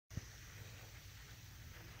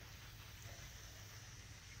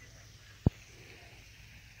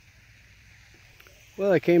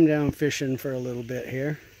Well, I came down fishing for a little bit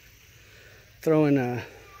here, throwing a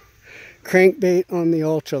crankbait on the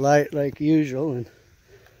ultralight like usual, and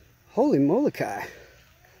holy molokai.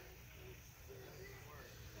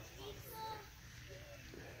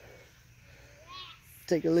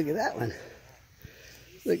 Take a look at that one.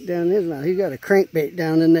 Look down his mouth. He got a crankbait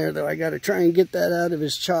down in there, though. I got to try and get that out of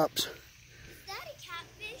his chops. Is that a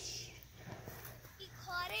catfish? He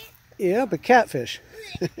caught it? Yep, a catfish.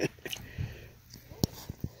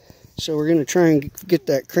 So we're going to try and get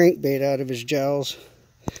that crankbait out of his jowls.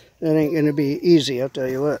 That ain't going to be easy, I'll tell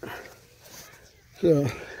you what. So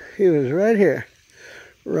he was right here,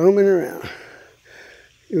 roaming around.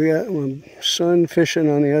 We got my son fishing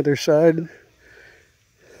on the other side.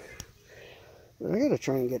 But I got to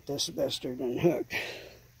try and get this bastard unhooked.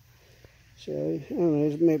 So, I don't know,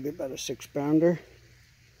 it's maybe about a 6-pounder.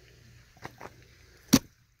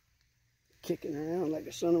 Kicking around like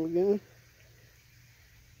a son of a gun.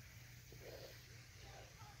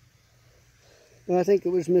 Well, I think it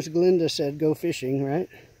was Miss Glinda said go fishing, right?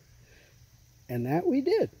 And that we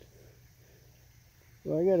did.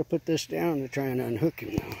 Well, I got to put this down to try and unhook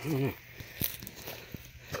him now. I don't know.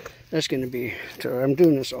 That's going to be, so I'm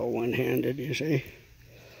doing this all one-handed, you see.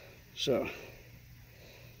 So,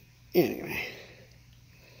 anyway.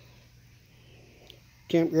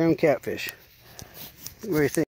 Campground catfish. What do you think?